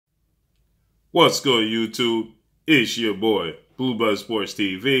What's good, YouTube? It's your boy, Blue Blood Sports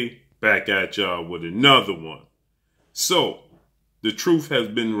TV, back at y'all with another one. So, the truth has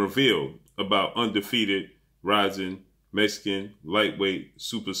been revealed about undefeated, rising Mexican lightweight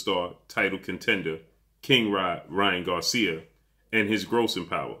superstar title contender, King Ryan Garcia, and his grossing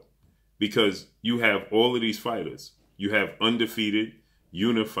power. Because you have all of these fighters. You have undefeated,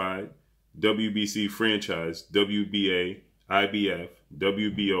 unified, WBC franchise, WBA, IBF,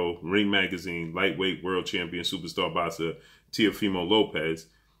 WBO, Ring Magazine, lightweight world champion, superstar boxer, Teofimo Lopez.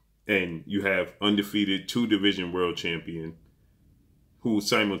 And you have undefeated two-division world champion who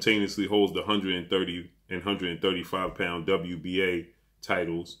simultaneously holds the 130 and 135-pound WBA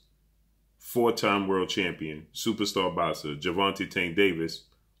titles, four-time world champion, superstar boxer, Gervonta Tank Davis,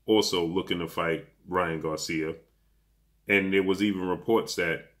 also looking to fight Ryan Garcia. And there was even reports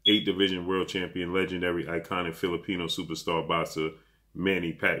that 8-division world champion, legendary, iconic Filipino superstar boxer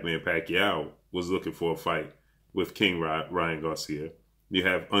Manny Pac-Man Pacquiao was looking for a fight with King Ryan Garcia. You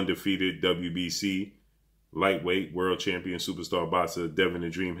have undefeated WBC lightweight world champion superstar boxer Devin the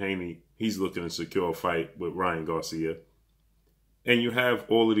Dream Haney. He's looking to secure a fight with Ryan Garcia. And you have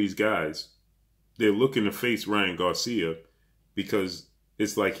all of these guys. They're looking to face Ryan Garcia because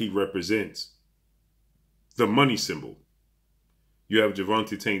it's like he represents the money symbol. You have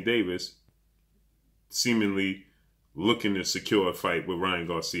Gervonta Tank Davis seemingly looking to secure a fight with Ryan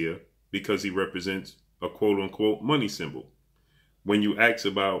Garcia because he represents a quote-unquote money symbol. When you ask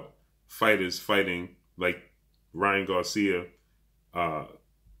about fighters fighting like Ryan Garcia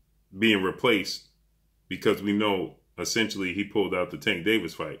being replaced, because we know essentially he pulled out the Tank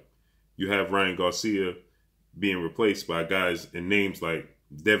Davis fight, you have Ryan Garcia being replaced by guys in names like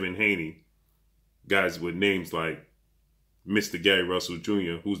Devin Haney, guys with names like Mr. Gary Russell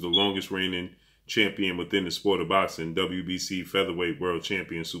Jr., who's the longest reigning champion within the sport of boxing, WBC featherweight world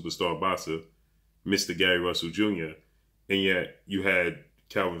champion, superstar boxer, Mr. Gary Russell Jr. And yet you had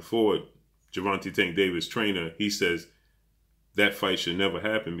Calvin Ford, Gervonta Tank Davis trainer. He says that fight should never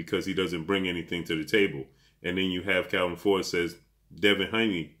happen because he doesn't bring anything to the table. And then you have Calvin Ford says Devin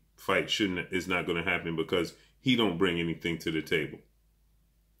Haney fight is not going to happen because he don't bring anything to the table.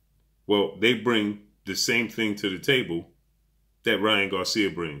 Well, they bring the same thing to the table that Ryan Garcia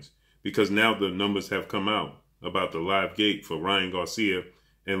brings, because now the numbers have come out about the live gate for Ryan Garcia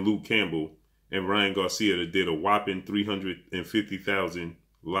and Luke Campbell, and Ryan Garcia did a whopping $350,000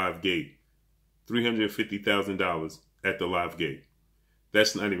 live gate, $350,000 at the live gate.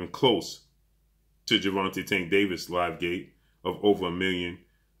 That's not even close to Gervonta Tank Davis live gate of over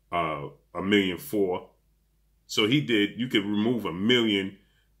 $1.4 million. So he did, you could remove $1 million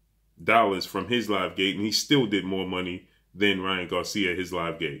from his live gate and he still did more money than Ryan Garcia his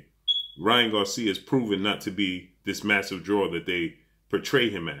live gate. Ryan Garcia is proven not to be this massive draw that they portray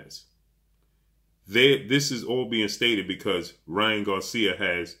him as. This is all being stated because Ryan Garcia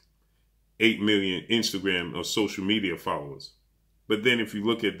has 8 million Instagram or social media followers. But then if you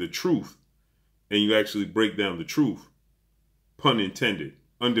look at the truth and you actually break down the truth, pun intended,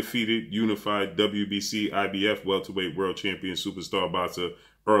 undefeated, unified WBC, IBF welterweight world champion, superstar boxer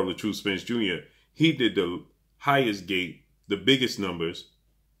Earl of True Spence Jr., he did the highest gate, the biggest numbers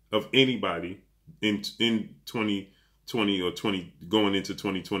of anybody in 2020 or going into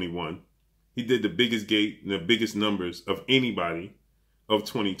 2021. He did the biggest gate and the biggest numbers of anybody of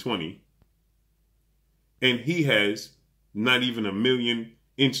 2020. And he has not even a million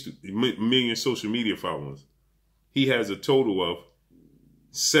social media followers. He has a total of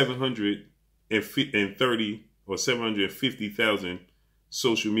 730 or 750,000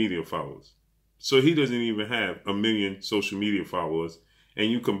 social media followers. So he doesn't even have 1 million social media followers.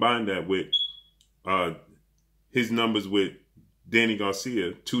 And you combine that with his numbers with Danny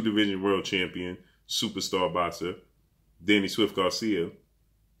Garcia, 2-division world champion, superstar boxer, Danny Swift Garcia.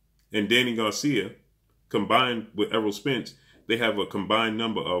 And Danny Garcia, combined with Errol Spence, they have a combined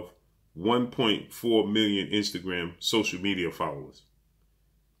number of 1.4 million Instagram social media followers.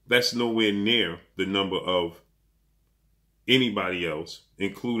 That's nowhere near the number of anybody else,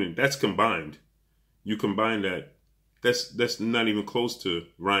 including, that's combined. You combine that, that's not even close to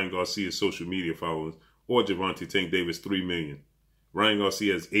Ryan Garcia's social media followers or Gervonta Tank Davis 3 million. Ryan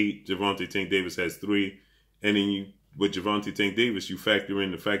Garcia has 8, Gervonta Tank Davis has 3, and then with Gervonta Tank Davis, you factor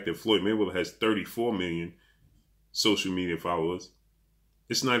in the fact that Floyd Mayweather has 34 million social media followers.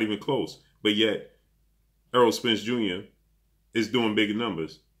 It's not even close. But yet, Errol Spence Jr. is doing bigger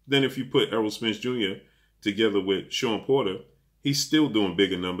numbers. Then if you put Errol Spence Jr. together with Sean Porter, he's still doing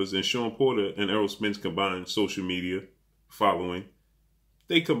bigger numbers. And Sean Porter and Errol Spence combined social media following,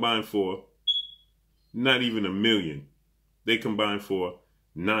 they combined for not even 1 million. They combined for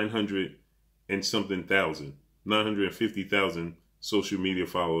 900 and something thousand, 950,000 social media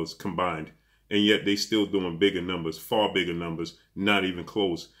followers combined. And yet they still doing bigger numbers, far bigger numbers, not even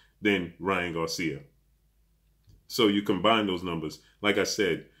close than Ryan Garcia. So you combine those numbers. Like I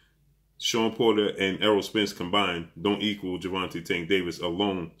said, Sean Porter and Errol Spence combined don't equal Gervonta Tank Davis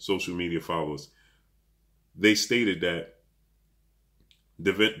alone social media followers. They stated that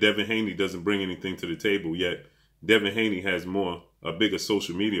Devin Haney doesn't bring anything to the table, yet Devin Haney has a bigger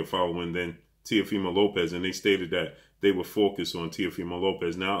social media following than Teofimo Lopez, and they stated that they were focused on Teofimo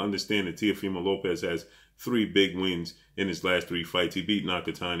Lopez. Now, I understand that Teofimo Lopez has 3 big wins in his last 3 fights. He beat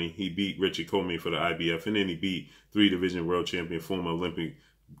Nakatani, he beat Richard Comey for the IBF, and then he beat 3-division world champion, former Olympic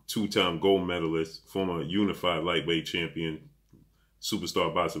 2-time gold medalist, former unified lightweight champion,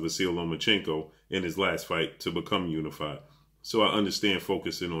 superstar boxer Vasil Lomachenko in his last fight to become unified. So I understand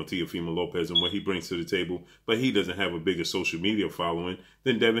focusing on Teofimo Lopez and what he brings to the table, but he doesn't have a bigger social media following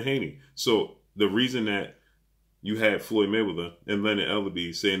than Devin Haney. So the reason that you had Floyd Mayweather and Leonard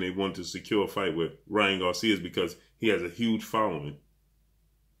Ellerbe saying they wanted to secure a fight with Ryan Garcia is because he has a huge following.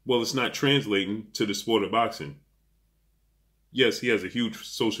 Well, it's not translating to the sport of boxing. Yes, he has a huge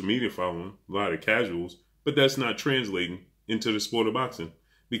social media following, a lot of casuals, but that's not translating into the sport of boxing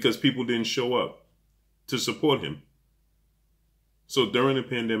because people didn't show up to support him. So during the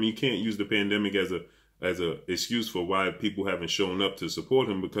pandemic, you can't use the pandemic as a excuse for why people haven't shown up to support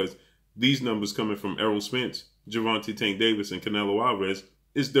him, because these numbers coming from Errol Spence, Gervonta Tank Davis, and Canelo Alvarez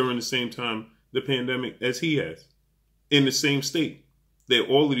is during the same time the pandemic as he has, in the same state that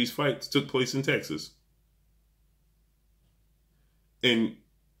all of these fights took place in Texas. And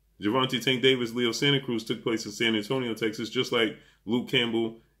Gervonta Tank Davis, Leo Santa Cruz took place in San Antonio, Texas, just like Luke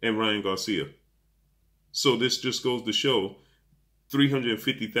Campbell and Ryan Garcia. So this just goes to show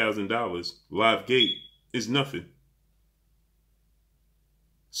 $350,000 live gate is nothing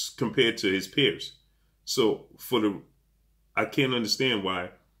compared to his peers. So I can't understand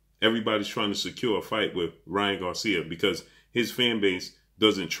why everybody's trying to secure a fight with Ryan Garcia, because his fan base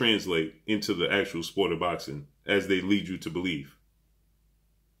doesn't translate into the actual sport of boxing as they lead you to believe.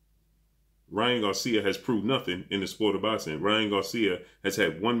 Ryan Garcia has proved nothing in the sport of boxing. Ryan Garcia has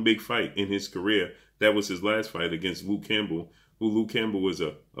had one big fight in his career. That was his last fight against Luke Campbell, who Luke Campbell was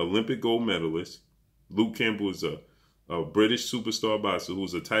an Olympic gold medalist. Luke Campbell is a British superstar boxer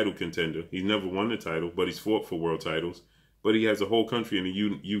who's a title contender. He never won the title, but he's fought for world titles. But he has a whole country in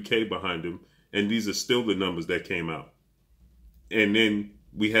the UK behind him, and these are still the numbers that came out. And then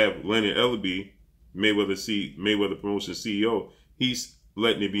we have Leonard Ellerbe, Mayweather Promotions CEO. He's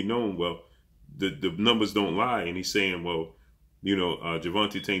letting it be known, well, the numbers don't lie, and he's saying, well, you know,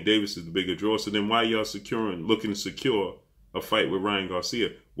 Gervonta Tank Davis is the bigger draw. So then why y'all looking to secure a fight with Ryan Garcia?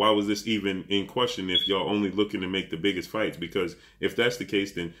 Why was this even in question if y'all only looking to make the biggest fights? Because if that's the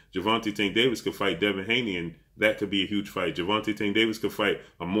case, then Gervonta Tank Davis could fight Devin Haney, and that could be a huge fight. Gervonta Tank Davis could fight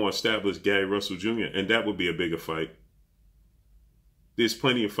a more established Gary Russell Jr., and that would be a bigger fight. There's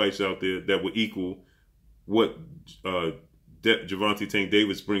plenty of fights out there that would equal what Gervonta Tank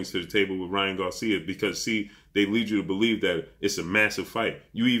Davis brings to the table with Ryan Garcia, because, see, they lead you to believe that it's a massive fight.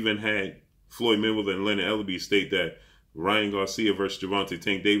 You even had Floyd Mayweather and Leonard Ellerbe state that Ryan Garcia versus Gervonta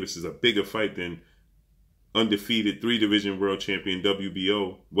Tank Davis is a bigger fight than undefeated 3-division world champion,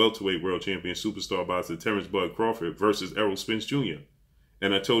 WBO welterweight world champion, superstar boxer Terrence Bud Crawford versus Errol Spence Jr.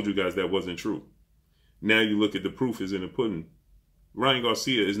 And I told you guys that wasn't true. Now you look at the proof is in the pudding. Ryan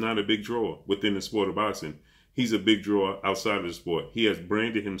Garcia is not a big draw within the sport of boxing. He's a big draw outside of the sport. He has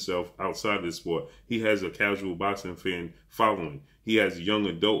branded himself outside of the sport. He has a casual boxing fan following. He has young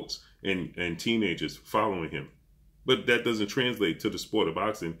adults and teenagers following him. But that doesn't translate to the sport of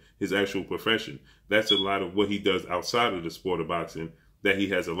boxing, his actual profession. That's a lot of what he does outside of the sport of boxing that he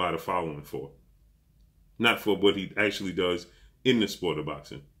has a lot of following for. Not for what he actually does in the sport of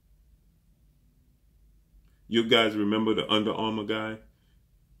boxing. You guys remember the Under Armour guy?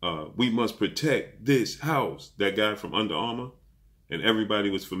 We must protect this house. That guy from Under Armour. And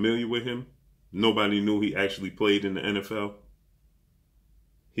everybody was familiar with him. Nobody knew he actually played in the NFL.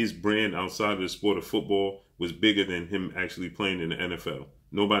 His brand outside of the sport of football was bigger than him actually playing in the NFL.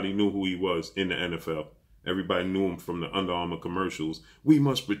 Nobody knew who he was in the NFL. Everybody knew him from the Under Armour commercials. We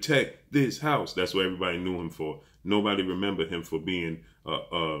must protect this house. That's what everybody knew him for. Nobody remembered him for being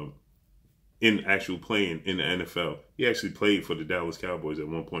in actual playing in the NFL. He actually played for the Dallas Cowboys at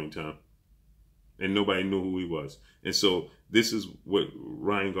one point in time. And nobody knew who he was. And so this is what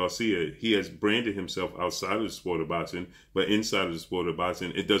Ryan Garcia, he has branded himself outside of the sport of boxing, but inside of the sport of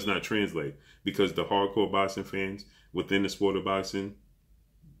boxing, it does not translate, because the hardcore boxing fans within the sport of boxing,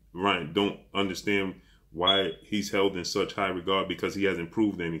 Ryan, don't understand why he's held in such high regard, because he hasn't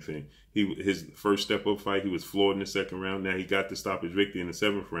proved anything. His first step up fight, he was floored in the second round. Now he got to stop his victory in the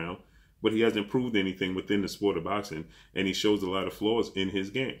seventh round, but he hasn't proved anything within the sport of boxing, and he shows a lot of flaws in his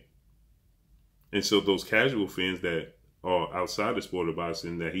game. And so those casual fans that are outside the sport of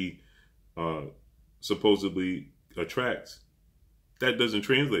boxing that he supposedly attracts, that doesn't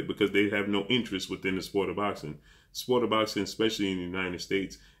translate because they have no interest within the sport of boxing. Sport of boxing, especially in the United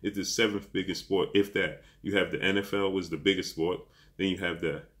States, is the seventh biggest sport, if that. You have the NFL was the biggest sport. Then you have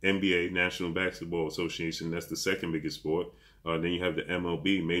the NBA, National Basketball Association. That's the second biggest sport. Then you have the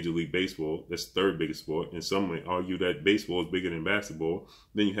MLB, Major League Baseball. That's the third biggest sport. And some may argue that baseball is bigger than basketball.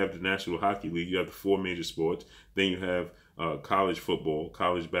 Then you have the National Hockey League. You have the four major sports. Then you have college football,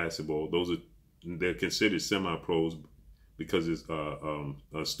 college basketball. They're considered semi-pros because it's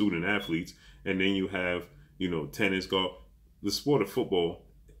student athletes. And then you have, tennis, golf. The sport of football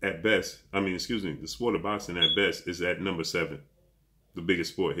at best, the sport of boxing at best is at number 7, the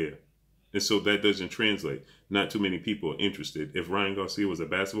biggest sport here. And so that doesn't translate. Not too many people are interested. If Ryan Garcia was a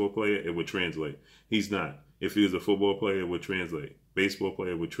basketball player, it would translate. He's not. If he was a football player, it would translate. Baseball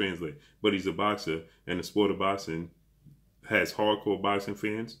player would translate. But he's a boxer, and the sport of boxing has hardcore boxing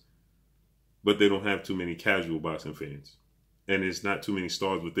fans, but they don't have too many casual boxing fans. And there's not too many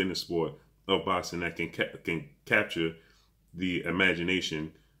stars within the sport of boxing that can capture the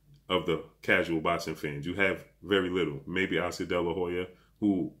imagination of the casual boxing fans. You have very little. Maybe Oscar De La Hoya,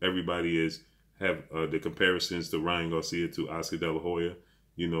 who everybody have the comparisons to Ryan Garcia to Oscar De La Hoya.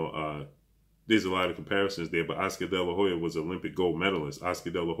 There's a lot of comparisons there, but Oscar De La Hoya was Olympic gold medalist. Oscar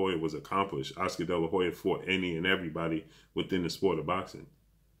De La Hoya was accomplished. Oscar De La Hoya fought any and everybody within the sport of boxing.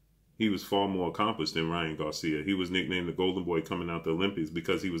 He was far more accomplished than Ryan Garcia. He was nicknamed the Golden Boy coming out the Olympics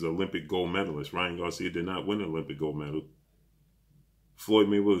because he was an Olympic gold medalist. Ryan Garcia did not win an Olympic gold medal. Floyd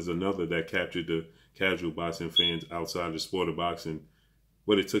Mayweather is another that captured the casual boxing fans outside the sport of boxing,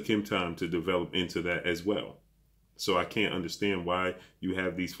 but it took him time to develop into that as well. So I can't understand why you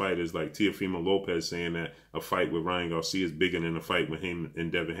have these fighters like Teofimo Lopez saying that a fight with Ryan Garcia is bigger than a fight with him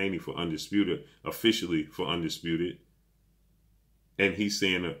and Devin Haney for Undisputed, officially for Undisputed. And he's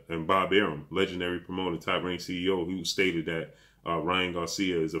saying, and Bob Arum, legendary promoter, top-ranked CEO, who stated that Ryan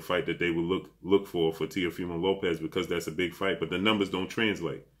Garcia is a fight that they would look for Teofimo Lopez because that's a big fight, but the numbers don't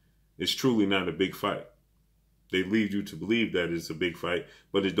translate. It's truly not a big fight. They lead you to believe that it's a big fight,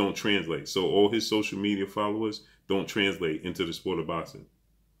 but it don't translate. So all his social media followers don't translate into the sport of boxing.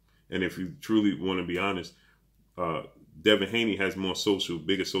 And if you truly want to be honest, Devin Haney has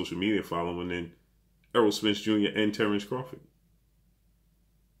bigger social media following than Errol Spence Jr. and Terrence Crawford.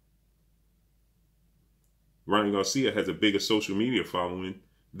 Ryan Garcia has a bigger social media following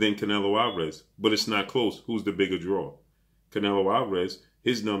than Canelo Alvarez, but it's not close. Who's the bigger draw? Canelo Alvarez,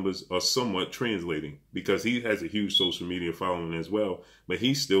 his numbers are somewhat translating because he has a huge social media following as well, but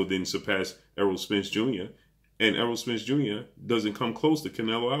he still didn't surpass Errol Spence Jr., and Errol Spence Jr. doesn't come close to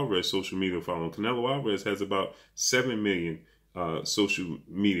Canelo Alvarez's social media following. Canelo Alvarez has about 7 million social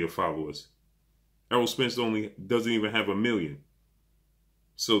media followers. Errol Spence doesn't even have 1 million.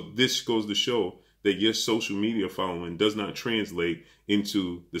 So this goes to show that your social media following does not translate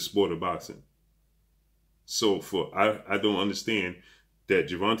into the sport of boxing. So I don't understand that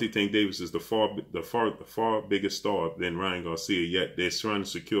Gervonta Tank Davis is the far bigger star than Ryan Garcia, yet they're trying to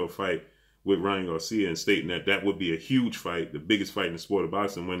secure a fight with Ryan Garcia and stating that would be a huge fight, the biggest fight in the sport of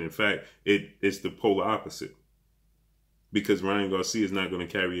boxing, when in fact it's the polar opposite. Because Ryan Garcia is not going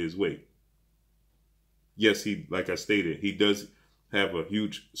to carry his weight. Yes, like I stated, he does have a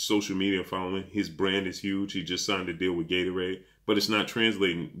huge social media following. His brand is huge. He just signed a deal with Gatorade, but it's not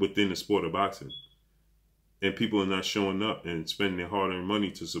translating within the sport of boxing. And people are not showing up and spending their hard-earned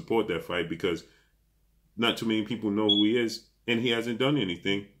money to support that fight because not too many people know who he is, and he hasn't done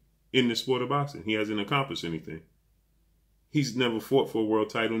anything in the sport of boxing. He hasn't accomplished anything. He's never fought for a world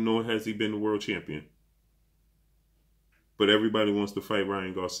title, nor has he been the world champion. But everybody wants to fight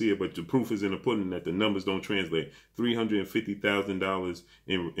Ryan Garcia, but the proof is in the pudding that the numbers don't translate. $350,000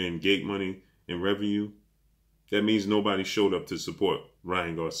 in gate money in revenue. That means nobody showed up to support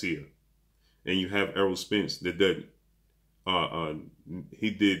Ryan Garcia. And you have Errol Spence that did, he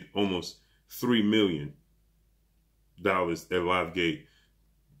did almost $3 million at Live Gate.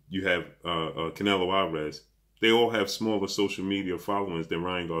 You have Canelo Alvarez. They all have smaller social media followings than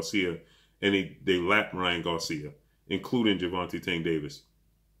Ryan Garcia, and they lap Ryan Garcia, including Gervonta Tank Davis.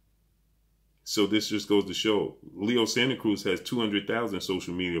 So this just goes to show. Leo Santa Cruz has 200,000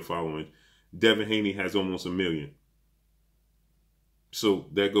 social media following. Devin Haney has almost 1 million. So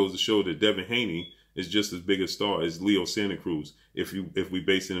that goes to show that Devin Haney is just as big a star as Leo Santa Cruz if we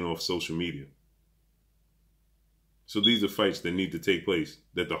basing it off social media. So these are fights that need to take place,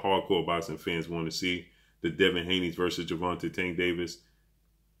 that the hardcore boxing fans want to see. The Devin Haney's versus Gervonta Tank Davis,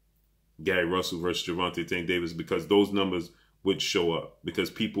 Gary Russell versus Gervonta Tank Davis, because those numbers would show up, because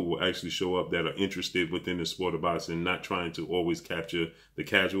people will actually show up that are interested within the sport of boxing, not trying to always capture the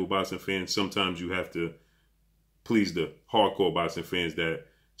casual boxing fans. Sometimes you have to please the hardcore boxing fans that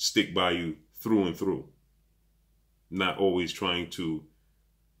stick by you through and through, not always trying to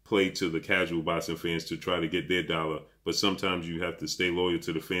play to the casual boxing fans to try to get their dollar, but sometimes you have to stay loyal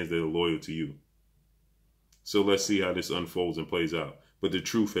to the fans that are loyal to you. So let's see how this unfolds and plays out. But the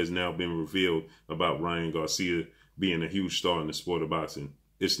truth has now been revealed about Ryan Garcia being a huge star in the sport of boxing.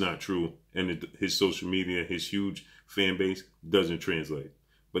 It's not true, and his social media, his huge fan base doesn't translate.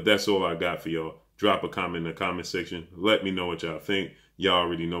 But that's all I got for y'all. Drop a comment in the comment section. Let me know what y'all think. Y'all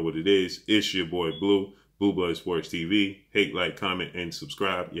already know what it is. It's your boy Blue, Blue Blood Sports TV. Hate, like, comment, and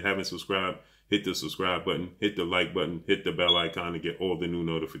subscribe. If you haven't subscribed, hit the subscribe button, hit the like button, hit the bell icon to get all the new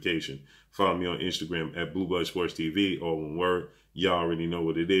notifications. Follow me on Instagram at Blue Blood Sports TV, all one word. Y'all already know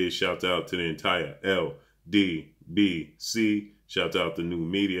what it is. Shout out to the entire LDBC. Shout out to New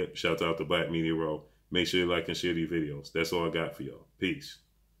Media. Shout out to Black Media Row. Make sure you like and share these videos. That's all I got for y'all. Peace.